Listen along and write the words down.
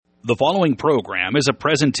The following program is a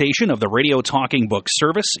presentation of the Radio Talking Book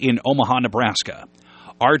Service in Omaha, Nebraska.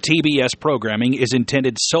 RTBS programming is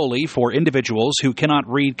intended solely for individuals who cannot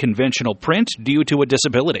read conventional print due to a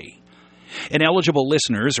disability. Ineligible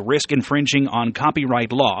listeners risk infringing on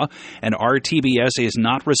copyright law, and RTBS is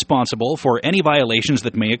not responsible for any violations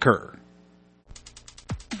that may occur.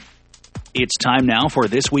 It's time now for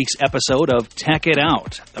this week's episode of Tech It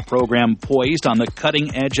Out, the program poised on the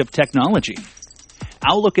cutting edge of technology.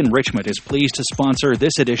 Outlook Enrichment is pleased to sponsor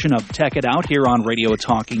this edition of Tech It Out here on Radio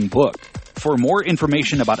Talking Book. For more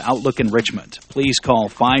information about Outlook Enrichment, please call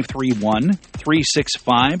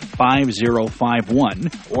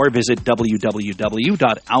 531-365-5051 or visit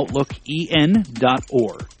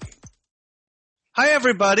www.outlooken.org. Hi,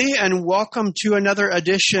 everybody, and welcome to another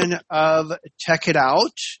edition of Tech It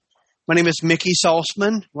Out. My name is Mickey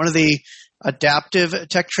Salzman, one of the adaptive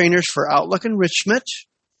tech trainers for Outlook Enrichment.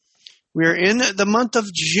 We're in the month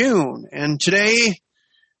of June, and today,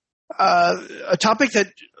 a topic that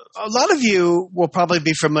a lot of you will probably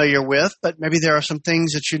be familiar with, but maybe there are some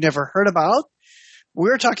things that you never heard about.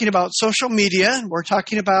 We're talking about social media. We're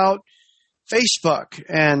talking about Facebook,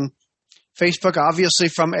 and Facebook obviously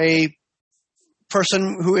from a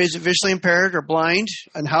person who is visually impaired or blind,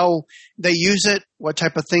 and how they use it, what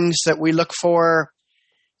type of things that we look for,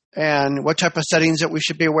 and what type of settings that we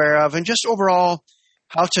should be aware of, and just overall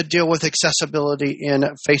how to deal with accessibility in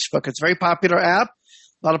Facebook. It's a very popular app.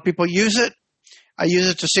 A lot of people use it. I use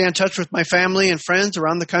it to stay in touch with my family and friends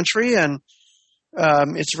around the country, and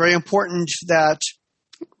it's very important that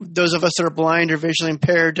those of us that are blind or visually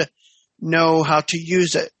impaired know how to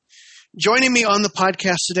use it. Joining me on the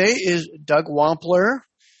podcast today is Doug Wampler,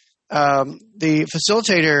 the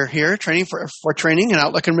facilitator here, training for training in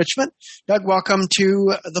Outlook Enrichment. Doug, welcome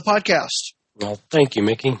to the podcast. Well, thank you,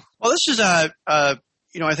 Mickey. Well, this is I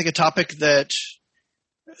think a topic that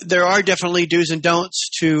there are definitely do's and don'ts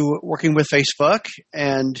to working with Facebook.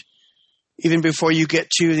 And even before you get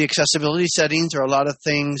to the accessibility settings, there are a lot of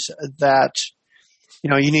things that,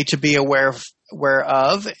 you need to be aware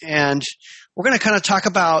of. And we're going to kind of talk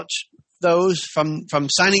about those from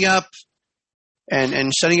signing up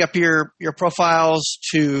and setting up your profiles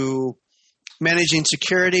to managing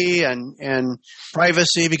security and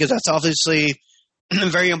privacy, because that's obviously a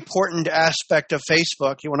very important aspect of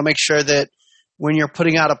Facebook. You want to make sure that when you're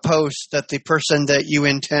putting out a post that the person that you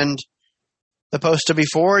intend the post to be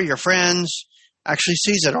for, your friends, actually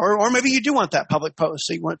sees it. Or maybe you do want that public post,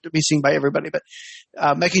 so you want it to be seen by everybody. But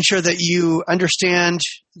making sure that you understand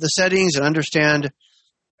the settings and understand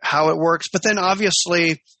how it works. But then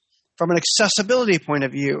obviously from an accessibility point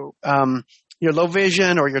of view, you're low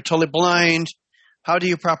vision or you're totally blind, how do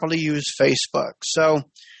you properly use Facebook? So,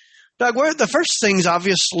 Doug, the first things,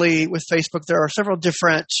 obviously, with Facebook, there are several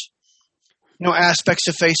different, aspects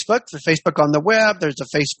of Facebook. There's Facebook on the web. There's the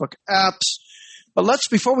Facebook apps. But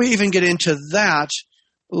before we even get into that,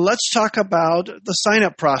 let's talk about the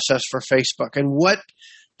sign-up process for Facebook and what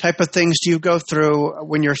type of things do you go through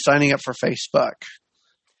when you're signing up for Facebook?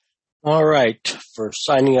 All right. For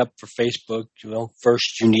signing up for Facebook,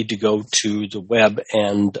 first you need to go to the web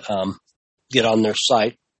and get on their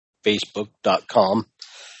site, facebook.com.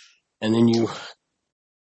 And then you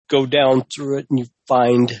go down through it and you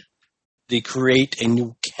find the create a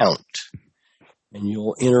new account. And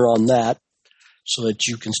you'll enter on that so that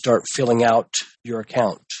you can start filling out your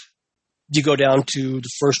account. You go down to the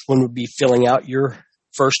first one would be filling out your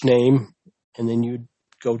first name. And then you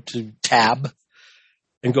go to tab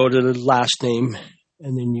and go to the last name.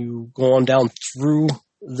 And then you go on down through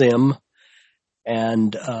them.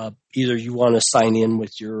 And either you want to sign in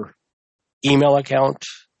with your email account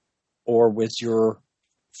or with your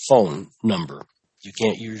phone number. You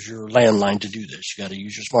can't use your landline to do this. You got to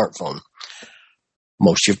use your smartphone.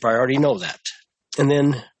 Most of you probably already know that. And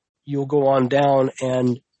then you'll go on down,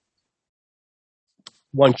 and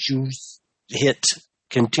once you hit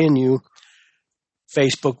continue,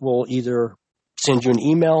 Facebook will either send you an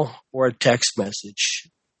email or a text message,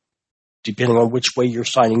 depending on which way you're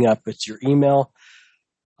signing up. It's your email.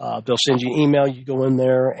 They'll send you an email. You go in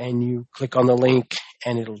there and you click on the link,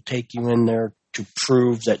 and it'll take you in there to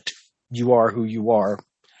prove that you are who you are.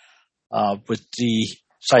 With the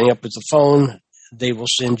signing up with the phone, they will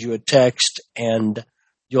send you a text, and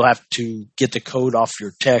you'll have to get the code off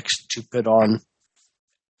your text to put on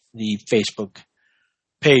the Facebook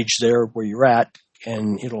page there where you're at,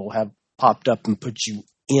 and it'll have popped up and put you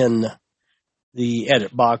in the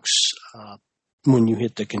edit box when you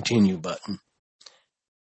hit the continue button.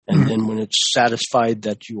 And then when it's satisfied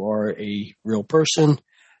that you are a real person,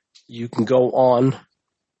 you can go on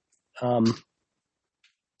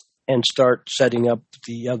and start setting up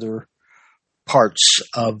the other parts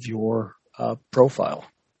of your profile.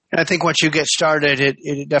 And I think once you get started,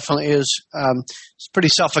 it definitely is it's pretty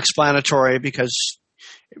self-explanatory because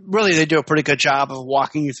really they do a pretty good job of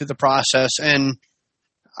walking you through the process. And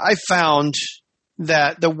I found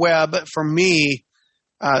that the web, for me,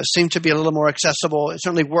 seemed to be a little more accessible. It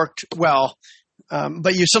certainly worked well,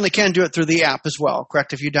 but you certainly can do it through the app as well,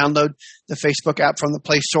 correct? If you download the Facebook app from the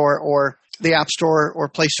Play Store or the App Store or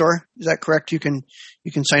Play Store, is that correct? You can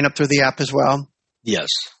sign up through the app as well. Yes.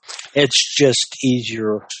 It's just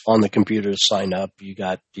easier on the computer to sign up. You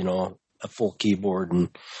got, a full keyboard and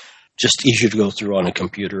just easier to go through on a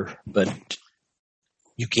computer, but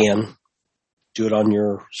you can do it on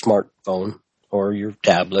your smartphone or your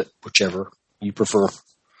tablet, whichever you prefer.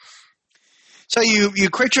 So you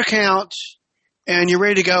create your account and you're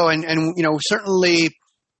ready to go. And certainly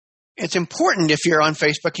it's important if you're on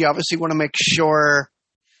Facebook, you obviously want to make sure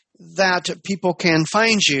that people can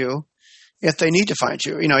find you if they need to find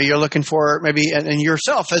you. You're looking for maybe, and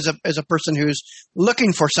yourself as a person who's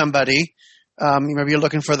looking for somebody, maybe you're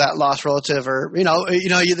looking for that lost relative or, you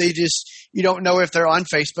don't know if they're on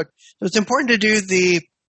Facebook. So it's important to do the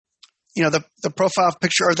profile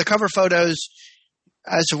picture or the cover photos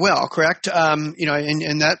as well, correct? And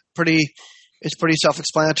that it's pretty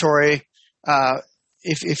self-explanatory.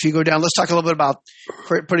 If you go down, let's talk a little bit about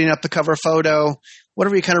putting up the cover photo. What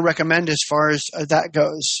do we kind of recommend as far as that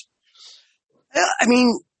goes?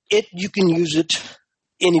 You can use it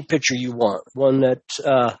any picture you want. One that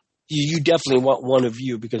you definitely want one of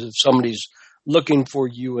you, because if somebody's looking for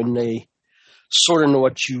you and they sort of know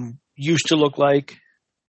what you used to look like,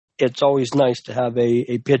 it's always nice to have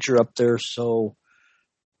a picture up there so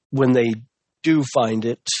when they do find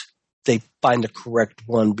it, they find the correct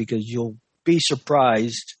one, because you'll be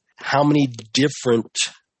surprised how many different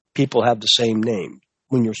people have the same name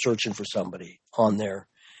when you're searching for somebody on there.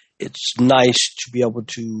 It's nice to be able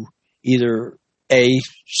to either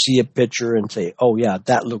see a picture and say, oh yeah,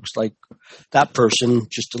 that looks like that person,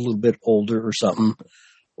 just a little bit older or something.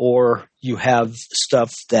 Or you have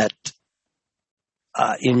stuff that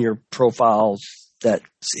in your profiles that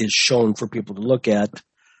is shown for people to look at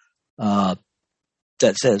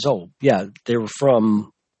that says, oh yeah, they were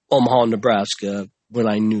from Omaha, Nebraska when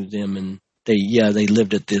I knew them, and they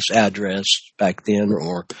lived at this address back then,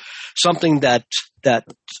 or something that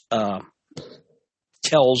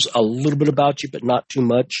tells a little bit about you, but not too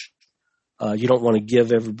much. You don't want to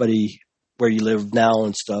give everybody where you live now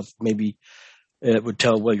and stuff. Maybe it would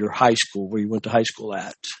tell where you went to high school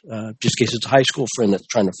at, just in case it's a high school friend that's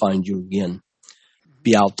trying to find you again.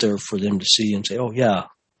 Be out there for them to see and say, oh yeah,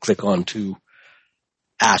 click on to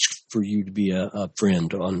ask for you to be a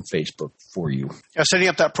friend on Facebook for you. Yeah, setting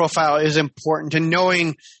up that profile is important, and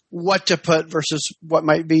knowing what to put versus what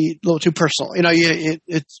might be a little too personal.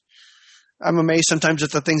 I'm amazed sometimes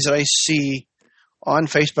at the things that I see on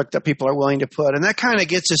Facebook that people are willing to put, and that kind of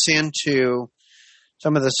gets us into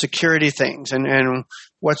some of the security things and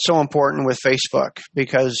what's so important with Facebook,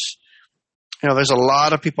 because there's a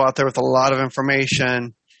lot of people out there with a lot of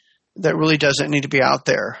information that really doesn't need to be out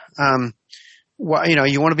there.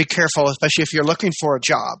 You want to be careful, especially if you're looking for a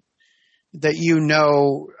job, that you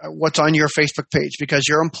know what's on your Facebook page, because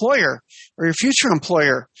your employer or your future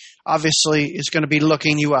employer obviously is going to be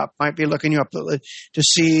looking you up to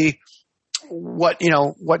see what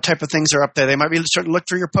type of things are up there. They might be starting to look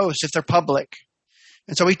for your posts if they're public.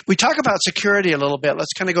 And so we talk about security a little bit.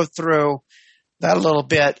 Let's kind of go through that a little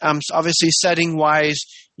bit. Obviously, setting wise,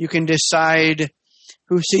 you can decide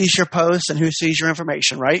who sees your posts and who sees your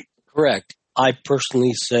information, right? Correct. I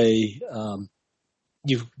personally say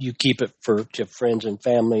you keep it to friends and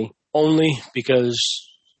family only, because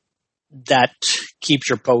that keeps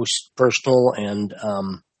your post personal, and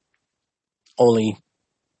only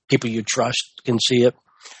people you trust can see it.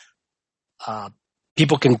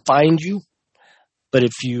 People can find you, but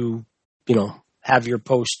if you have your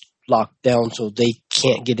post locked down so they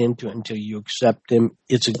can't get into it until you accept them,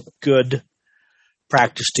 it's a good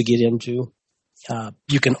practice to get into.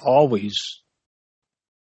 You can always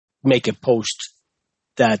make a post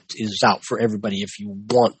that is out for everybody if you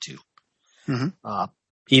want to. Mm-hmm.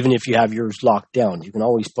 Even if you have yours locked down, you can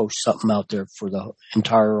always post something out there for the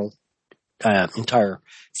entire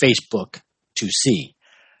Facebook to see.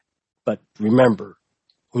 But remember,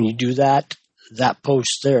 when you do that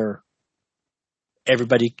post there,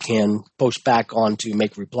 everybody can post back on to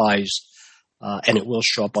make replies, and it will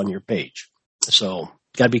show up on your page. So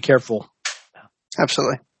got to be careful.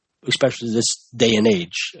 Absolutely. Especially this day and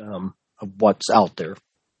age of what's out there.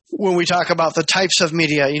 when we talk about the types of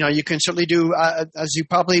media, you can certainly do, as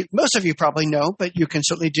most of you probably know, but you can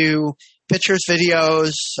certainly do pictures,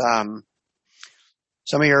 videos,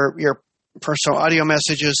 some of your personal audio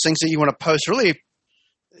messages, things that you want to post. Really,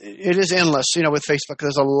 it is endless, with Facebook.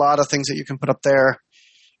 There's a lot of things that you can put up there.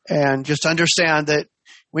 And just understand that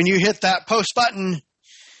when you hit that post button,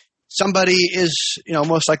 somebody is,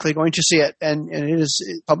 most likely going to see it, and it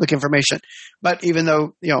is public information. But even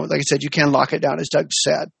though, like I said, you can lock it down, as Doug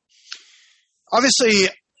said. Obviously,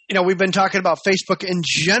 we've been talking about Facebook in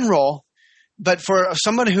general, but for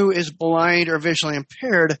someone who is blind or visually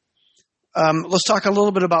impaired, let's talk a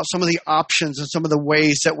little bit about some of the options and some of the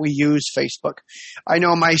ways that we use Facebook. I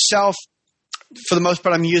know myself, for the most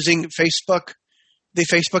part, I'm using Facebook, the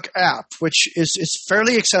Facebook app, which is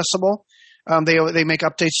fairly accessible. They make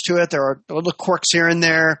updates to it. There are little quirks here and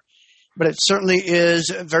there, but it certainly is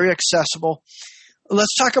very accessible.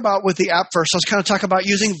 Let's talk about with the app first. Let's kind of talk about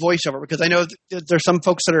using VoiceOver, because I know there's some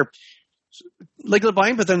folks that are legally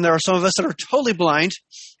blind, but then there are some of us that are totally blind.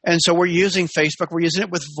 And so we're using Facebook. We're using it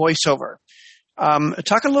with VoiceOver.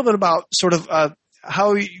 Talk a little bit about sort of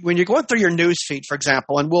how, when you're going through your news feed, for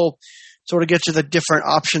example, and we'll sort of get to the different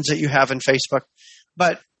options that you have in Facebook.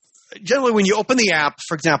 But generally, when you open the app,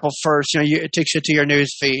 for example, first, it takes you to your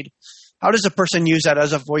news feed. How does a person use that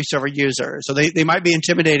as a VoiceOver user? So they might be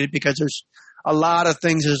intimidated because there's a lot of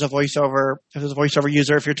things as a VoiceOver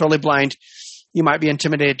user. If you're totally blind, you might be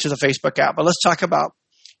intimidated to the Facebook app. But let's talk about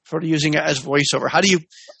sort of using it as VoiceOver.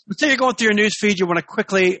 Let's say you're going through your news feed, you want to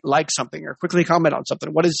quickly like something or quickly comment on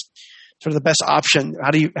something. What is sort of the best option?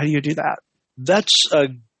 How do you do that? That's a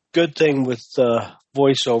good thing with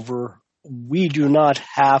VoiceOver. We do not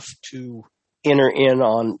have to enter in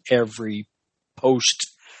on every post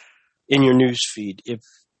in your news feed. If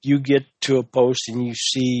you get to a post and you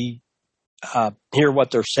see, hear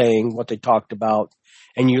what they're saying, what they talked about,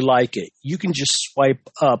 and you like it, you can just swipe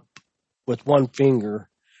up with one finger.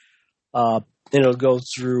 It'll go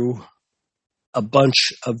through a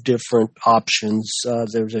bunch of different options.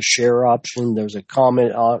 There's a share option, there's a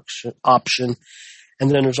comment option,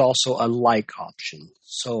 and then there's also a like option.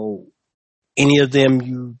 So any of them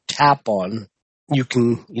you tap on, you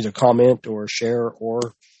can either comment or share,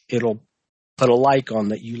 or it'll put a like on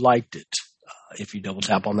that you liked it if you double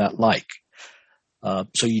tap on that like.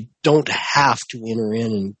 So you don't have to enter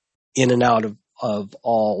in and out of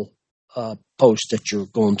all posts that you're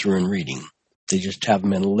going through and reading. They just have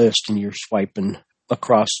them in a list, and you're swiping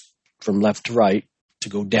across from left to right to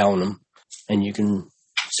go down them, and you can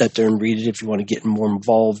sit there and read it if you want to get more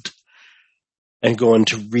involved and go in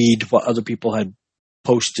to read what other people had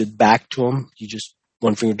posted back to them. You just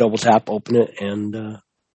one finger double tap, open it, and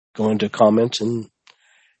go into comments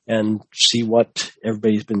and see what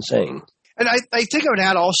everybody's been saying. And I think I would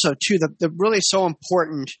add also, too, that really so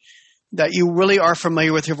important that you really are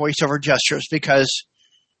familiar with your VoiceOver gestures, because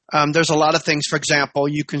there's a lot of things. For example,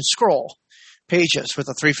 you can scroll pages with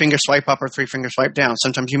a 3-finger swipe up or 3-finger swipe down.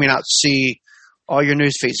 Sometimes you may not see all your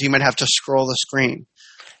news feeds. You might have to scroll the screen.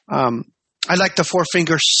 I like the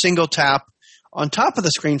 4-finger single tap on top of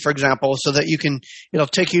the screen, for example, so that it'll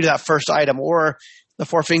take you to that first item, or the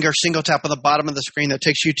 4-finger single tap on the bottom of the screen that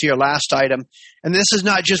takes you to your last item. And this is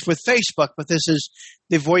not just with Facebook, but this is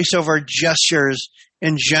the VoiceOver gestures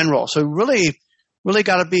in general. So really, really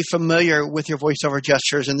got to be familiar with your VoiceOver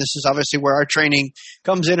gestures. And this is obviously where our training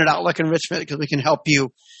comes in at Outlook Enrichment, because we can help you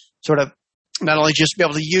sort of not only just be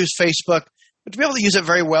able to use Facebook, but to be able to use it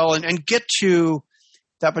very well and get to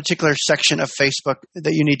that particular section of Facebook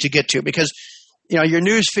that you need to get to. Because your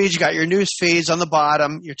news feeds, you got your news feeds on the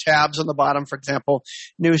bottom, your tabs on the bottom, for example,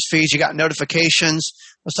 news feeds, you got notifications.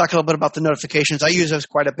 Let's talk a little bit about the notifications. I use those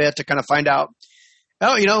quite a bit to kind of find out,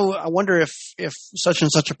 I wonder if such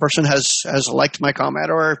and such a person has liked my comment,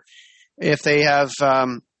 or if they have,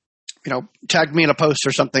 tagged me in a post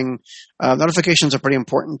or something. Notifications are pretty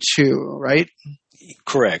important too, right?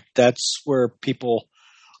 Correct. That's where people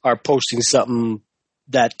are posting something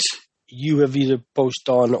that you have either posted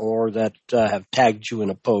on or that have tagged you in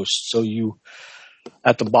a post. So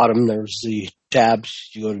at the bottom, there's the tabs.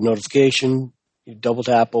 You go to notification, you double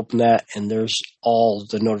tap, open that, and there's all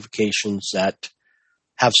the notifications that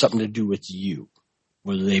have something to do with you,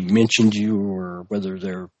 whether they mentioned you or whether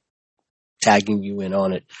they're tagging you in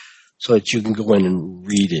on it, so that you can go in and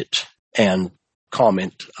read it and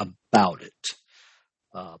comment about it.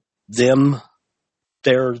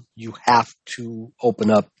 There you have to open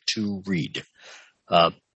up to read.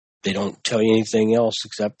 They don't tell you anything else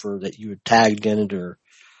except for that you were tagged in it or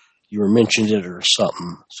you were mentioned it or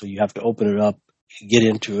something. So you have to open it up, get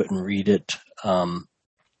into it, and read it. And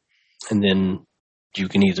then you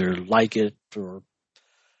can either like it or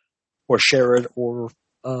or share it or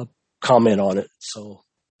comment on it. So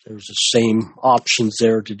there's the same options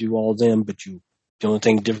there to do all of them, but the only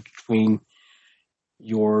thing different between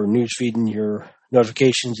your newsfeed and your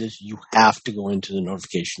notifications is you have to go into the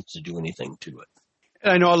notifications to do anything to it.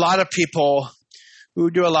 And I know a lot of people who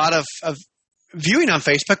do a lot of viewing on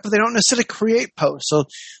Facebook, but they don't necessarily create posts. So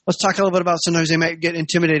let's talk a little bit about sometimes they might get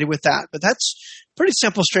intimidated with that. But that's pretty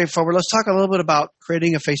simple, straightforward. Let's talk a little bit about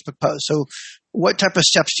creating a Facebook post. So what type of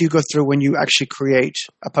steps do you go through when you actually create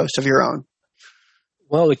a post of your own?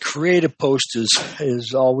 Well, the creative post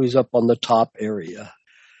is always up on the top area.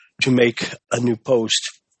 To make a new post,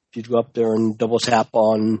 you go up there and double tap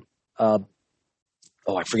on, I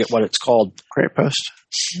forget what it's called. Create post.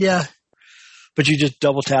 Yeah. But you just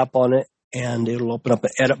double tap on it and it'll open up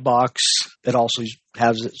an edit box. It also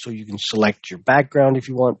has it so you can select your background if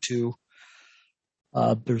you want to.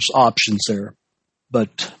 There's options there.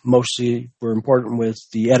 But mostly we're important with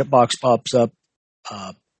the edit box pops up.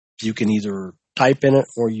 You can either type in it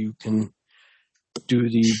or you can do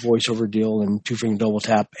the voiceover deal and two-finger double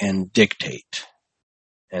tap and dictate.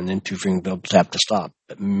 And then two-finger double tap to stop.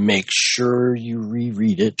 But make sure you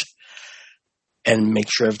reread it and make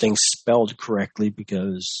sure everything's spelled correctly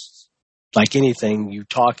because, like anything, you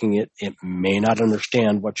talking it may not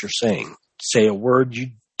understand what you're saying. Say a word you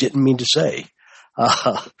didn't mean to say.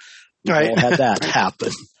 Right. Had that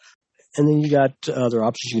happen. And then you got other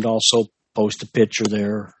options. You can also post a picture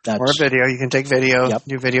there. Or a video. You can take video, Yep.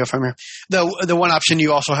 do video from here. The one option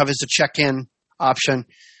you also have is the check-in option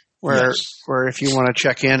where if you want to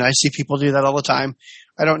check in, I see people do that all the time.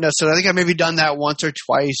 I don't necessarily, I think I've maybe done that once or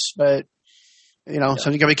twice, but so you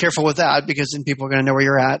got to be careful with that because then people are going to know where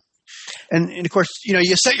you're at. And of course,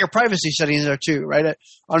 you set your privacy settings there too, right?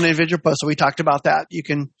 On an individual post. So we talked about that. You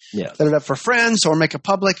can set it up for friends or make it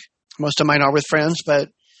public. Most of mine are with friends, but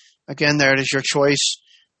again, there it is your choice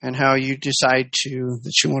and how you decide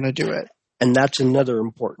that you want to do it. And that's another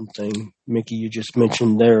important thing, Mickey, you just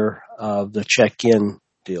mentioned there, the check-in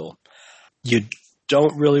deal. You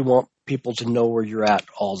don't really want people to know where you're at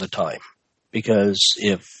all the time because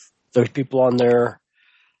if there's people on there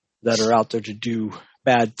that are out there to do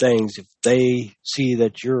bad things, if they see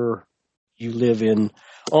that you live in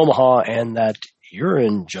Omaha and that you're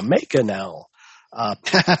in Jamaica now,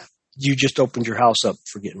 you just opened your house up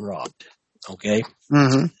for getting robbed. Okay?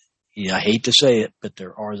 Mm-hmm. Yeah, I hate to say it, but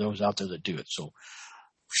there are those out there that do it. So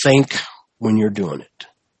think when you're doing it.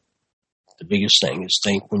 The biggest thing is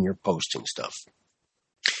think when you're posting stuff.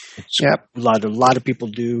 Yep. A lot of people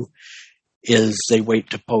do is they wait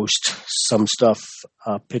to post some stuff,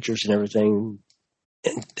 pictures and everything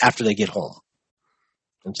after they get home.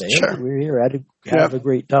 And say, sure. Hey, we're here, have a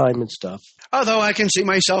great time and stuff. Although I can see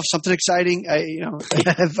myself something exciting,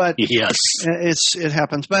 but yes, it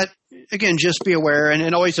happens. But again, just be aware,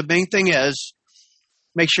 and always the main thing is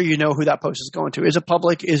make sure you know who that post is going to. Is it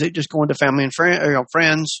public? Is it just going to family and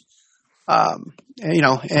friends?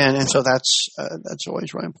 And so that's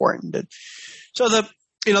always really important. So the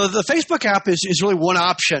Facebook app is really one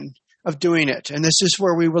option of doing it, and this is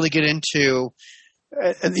where we really get into.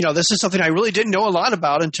 This is something I really didn't know a lot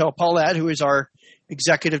about until Paulette, who is our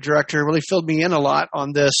executive director, really filled me in a lot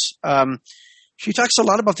on this. She talks a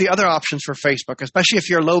lot about the other options for Facebook, especially if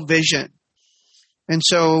you're low vision. And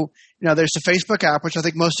so, there's the Facebook app, which I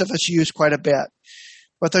think most of us use quite a bit.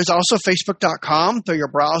 But there's also Facebook.com through your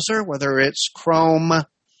browser, whether it's Chrome,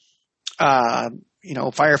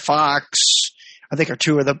 Firefox, I think are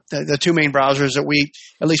two of the two main browsers that we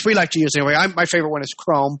like to use anyway. My favorite one is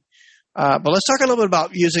Chrome. But let's talk a little bit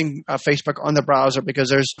about using Facebook on the browser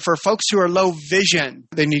because for folks who are low vision,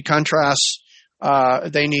 they need contrast.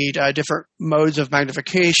 They need different modes of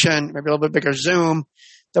magnification, maybe a little bit bigger zoom.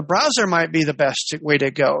 The browser might be the best way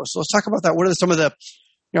to go. So let's talk about that. What are some of the,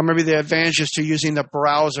 maybe the advantages to using the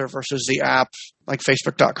browser versus the app like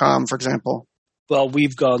Facebook.com, for example? Well,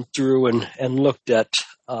 we've gone through and looked at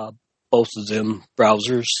both of them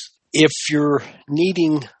browsers. If you're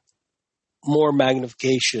needing more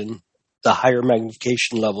magnification, the higher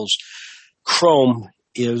magnification levels, Chrome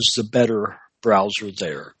is the better browser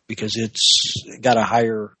there because it's got a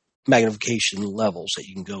higher magnification levels that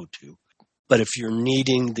you can go to. But if you're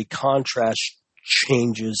needing the contrast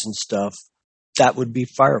changes and stuff, that would be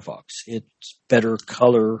Firefox. It's better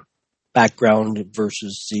color background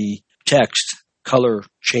versus the text color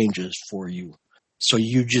changes for you. So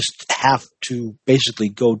you just have to basically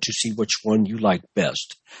go to see which one you like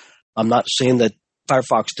best. I'm not saying that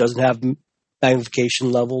Firefox doesn't have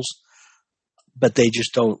magnification levels, but they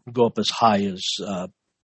just don't go up as high as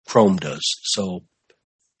Chrome does. So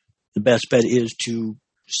the best bet is to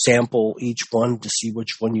sample each one to see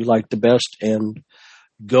which one you like the best and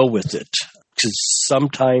go with it. Because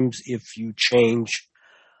sometimes if you change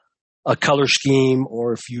a color scheme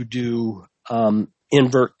or if you do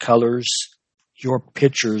invert colors, your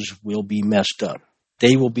pictures will be messed up.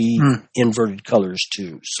 They will be inverted colors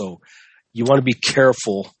too. So you want to be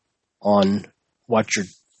careful on what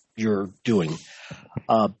you're doing.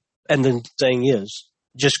 And the thing is,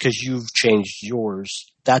 just because you've changed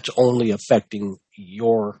yours, that's only affecting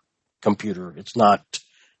your computer. It's not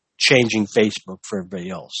changing Facebook for everybody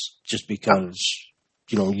else. Just because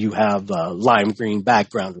you have a lime green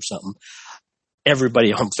background or something,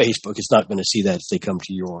 everybody on Facebook is not going to see that if they come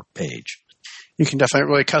to your page. You can definitely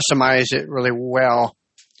really customize it really well,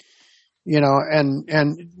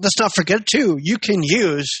 and let's not forget too, you can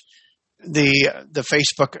use the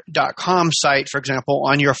Facebook.com site, for example,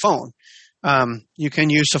 on your phone. You can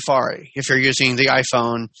use Safari if you're using the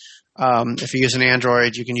iPhone. If you use an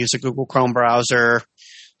Android, you can use the Google Chrome browser.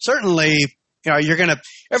 Certainly,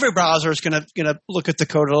 every browser is gonna look at the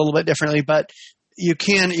code a little bit differently, but you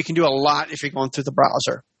can do a lot if you're going through the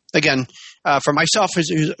browser. Again, for myself,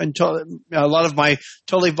 a lot of my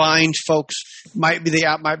totally blind folks, the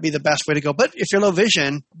app might be the best way to go. But if you're low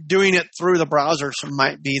vision, doing it through the browser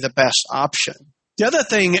might be the best option. The other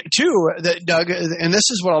thing, too, that Doug, and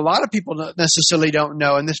this is what a lot of people necessarily don't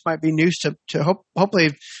know, and this might be news to hopefully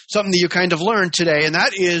something that you kind of learned today, and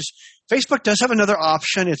that is Facebook does have another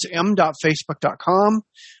option. It's m.facebook.com.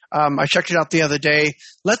 I checked it out the other day.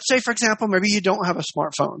 Let's say, for example, maybe you don't have a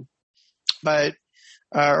smartphone, but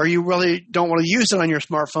or you really don't want to use it on your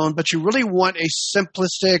smartphone, but you really want a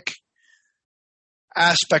simplistic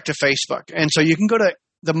aspect of Facebook. And so you can go to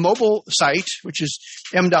the mobile site, which is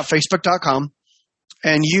m.facebook.com,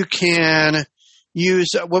 and you can use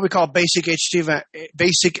what we call basic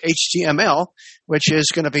HTML, which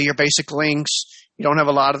is going to be your basic links. You don't have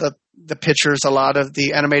a lot of the pictures, a lot of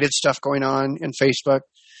the animated stuff going on in Facebook.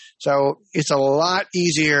 So it's a lot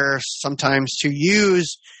easier sometimes to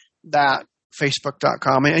use that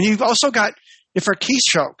Facebook.com. And you've also got different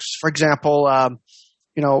keystrokes. For example,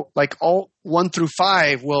 like Alt 1 through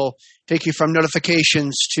 5 will take you from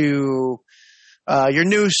notifications to your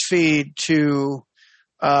news feed to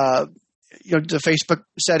the Facebook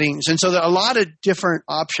settings. And so there are a lot of different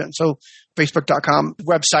options. So Facebook.com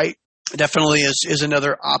website definitely is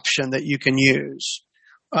another option that you can use.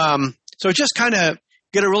 So just kind of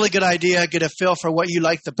get a really good idea, get a feel for what you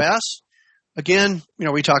like the best. Again,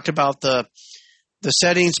 we talked about the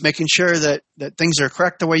settings, making sure that things are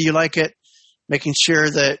correct the way you like it, making sure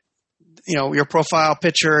that, your profile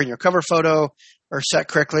picture and your cover photo are set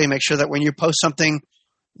correctly. Make sure that when you post something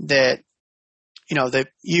that, that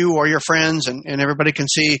you or your friends and everybody can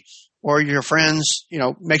see, or your friends,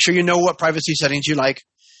 make sure you know what privacy settings you like.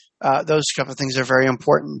 Those couple of things are very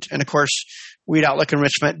important. And of course, Weed Outlook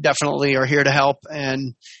Enrichment definitely are here to help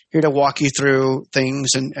and here to walk you through things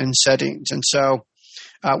and settings. And so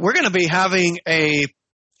we're going to be having a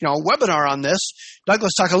webinar on this. Doug,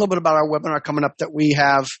 let's talk a little bit about our webinar coming up that we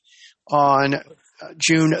have on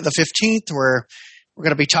June the 15th, where we're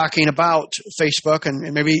going to be talking about Facebook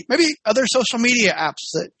and maybe other social media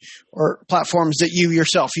apps or platforms that you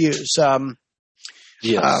yourself use.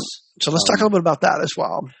 Yes. So let's talk a little bit about that as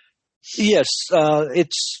well. Yes,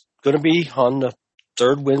 it's going to be on the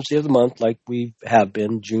third Wednesday of the month, like we have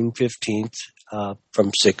been, June 15th,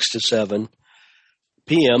 from 6 to 7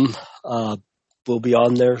 p.m. We'll be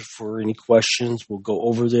on there for any questions. We'll go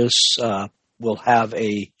over this. We'll have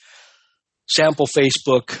a sample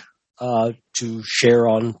Facebook to share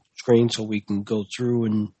on screen so we can go through,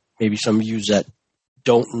 and maybe some of you that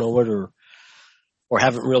don't know it or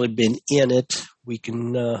haven't really been in it, we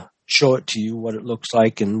can show it to you what it looks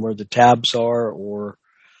like and where the tabs are, or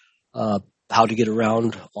how to get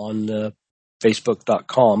around on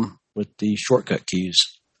Facebook.com with the shortcut keys.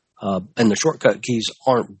 And the shortcut keys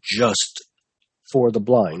aren't just for the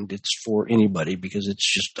blind. It's for anybody because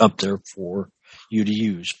it's just up there for you to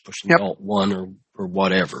use, pushing Alt 1 or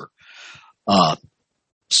whatever.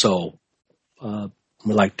 So we'd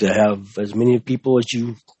like to have as many people as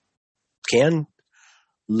you can.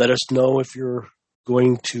 Let us know if you're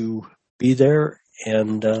going to be there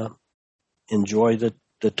and enjoy the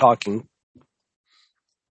talking.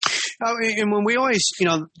 And when we always,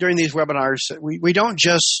 during these webinars, we don't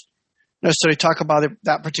just necessarily talk about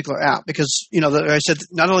that particular app because, like I said,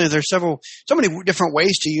 not only are there so many different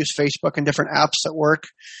ways to use Facebook and different apps that work,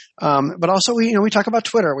 but also we talk about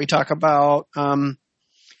Twitter. We talk about some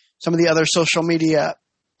of the other social media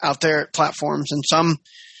out there platforms, and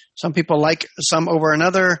some people like some over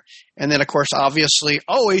another. And then, of course, obviously,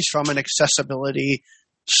 always from an accessibility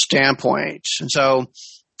standpoint. And so,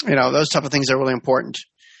 those type of things are really important.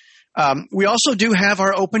 We also do have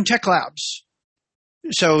our open tech labs.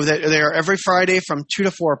 So that they are every Friday from 2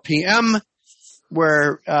 to 4 p.m.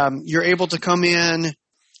 where you're able to come in,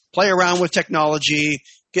 play around with technology,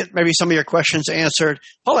 get maybe some of your questions answered.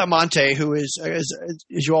 Paulette Monte, who is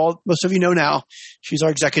you all, most of you know now, she's our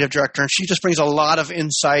executive director, and she just brings a lot of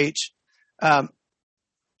insight, to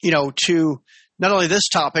not only this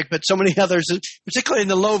topic, but so many others, particularly in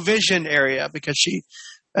the low vision area, because she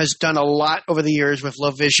has done a lot over the years with low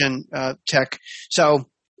vision tech. So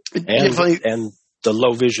definitely, and the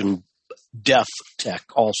low vision deaf tech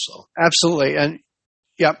also. Absolutely. And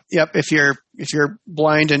yep. If you're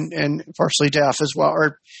blind and partially deaf as well,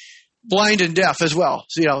 or blind and deaf as well.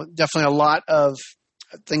 So, definitely a lot of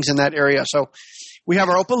things in that area. So we have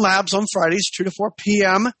our open labs on Fridays, 2 to 4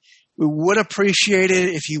 p.m. We would appreciate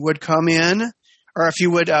it if you would come in, or if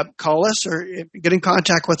you would call us or get in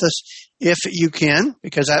contact with us if you can,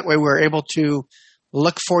 because that way we're able to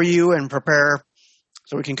look for you and prepare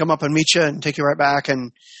so we can come up and meet you and take you right back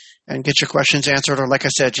and get your questions answered. Or like I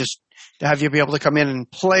said, just to have you be able to come in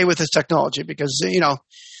and play with this technology, because,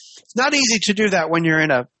 it's not easy to do that when you're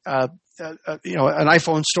in an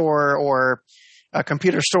iPhone store or a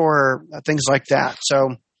computer store, things like that.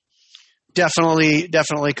 So definitely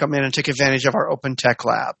come in and take advantage of our open tech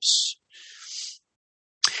labs.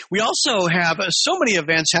 We also have so many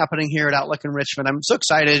events happening here at Outlook in Richmond. I'm so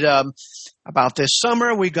excited about this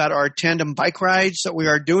summer. We got our tandem bike rides that we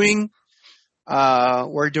are doing.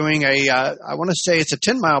 We're doing I want to say it's a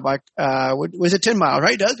 10-mile bike. Was it 10 miles,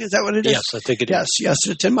 right, Doug? Is that what it is? Yes, I think it is. Yes,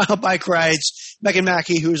 the 10-mile bike rides. Megan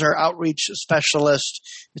Mackey, who's our outreach specialist,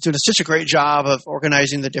 is doing such a great job of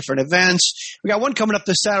organizing the different events. We got one coming up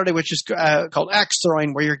this Saturday, which is called axe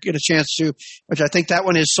throwing, where you get a chance to, which I think that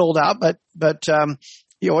one is sold out, but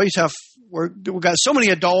you always have, we've got so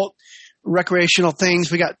many adult recreational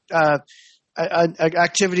things. We got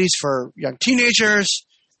activities for young teenagers,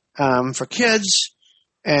 for kids,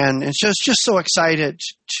 and it's just so excited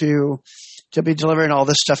to be delivering all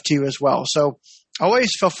this stuff to you as well. So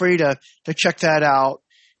always feel free to check that out.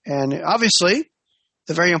 And obviously,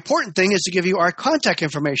 the very important thing is to give you our contact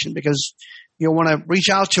information, because you'll want to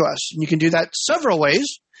reach out to us. And you can do that several ways.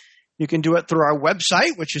 You can do it through our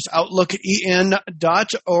website, which is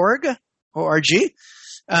outlooken.org.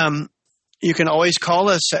 You can always call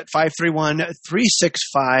us at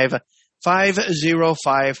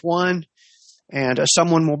 531-365-5051, and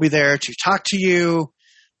someone will be there to talk to you,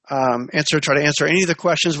 try to answer any of the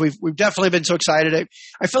questions. We've definitely been so excited.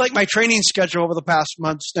 I feel like my training schedule over the past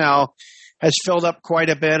months now has filled up quite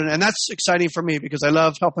a bit, and that's exciting for me because I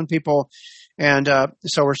love helping people. And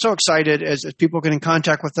so we're so excited as people get in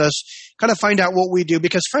contact with us, kind of find out what we do,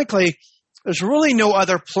 because frankly, there's really no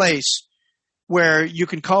other place where you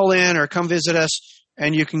can call in or come visit us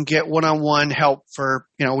and you can get one-on-one help for,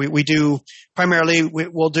 we do primarily,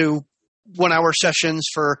 we'll do 1-hour sessions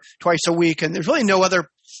for twice a week. And there's really no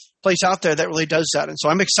other place out there that really does that. And so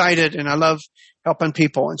I'm excited and I love helping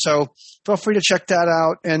people. And so feel free to check that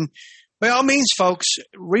out. And by all means, folks,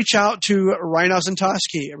 reach out to Ryan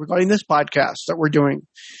Ozentoski regarding this podcast that we're doing,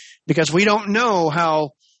 because we don't know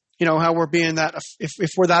how we're being that,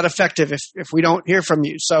 if we're that effective, if we don't hear from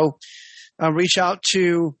you. So reach out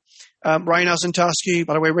to Ryan Ozentoski,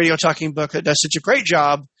 by the way, Radio Talking Book, that does such a great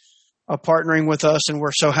job of partnering with us, and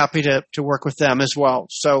we're so happy to work with them as well.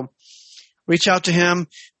 So reach out to him,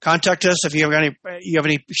 contact us if you have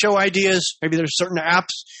any show ideas. Maybe there's certain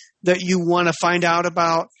apps that you want to find out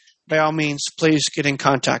about. By all means, please get in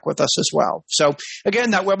contact with us as well. So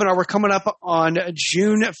again, that webinar, we're coming up on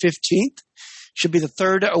June 15th. Should be the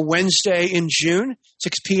third Wednesday in June,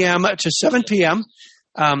 6 p.m. to 7 p.m.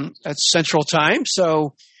 That's Central Time.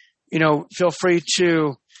 So, feel free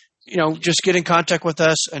to, just get in contact with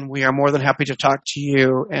us, and we are more than happy to talk to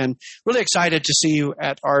you, and really excited to see you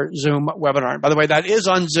at our Zoom webinar. And by the way, that is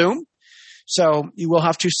on Zoom. So you will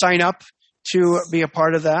have to sign up to be a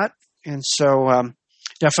part of that. And so,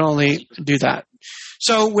 definitely do that.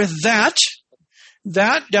 So with that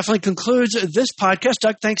definitely concludes this podcast.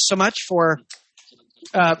 Doug, thanks so much for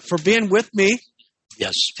being with me.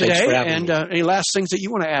 Yes, today. Thanks for having me. Any last things that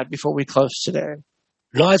you want to add before we close today?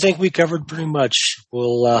 No, I think we covered pretty much.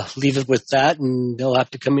 We'll leave it with that, and they'll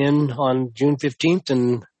have to come in on June 15th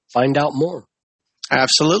and find out more.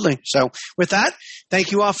 Absolutely. So with that,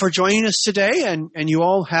 thank you all for joining us today, and you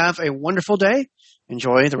all have a wonderful day.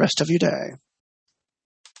 Enjoy the rest of your day.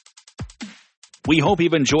 We hope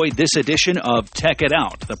you've enjoyed this edition of Tech It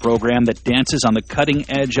Out, the program that dances on the cutting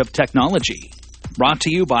edge of technology. Brought to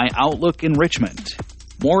you by Outlook in Richmond.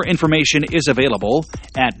 More information is available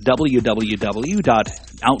at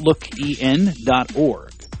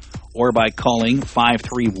www.outlooken.org. or by calling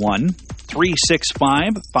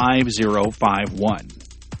 531-365-5051.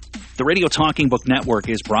 The Radio Talking Book Network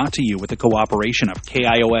is brought to you with the cooperation of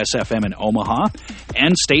KIOS-FM in Omaha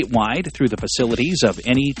and statewide through the facilities of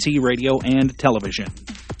NET Radio and Television.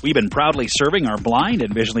 We've been proudly serving our blind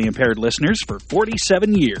and visually impaired listeners for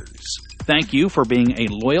 47 years. Thank you for being a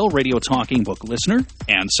loyal Radio Talking Book listener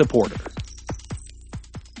and supporter.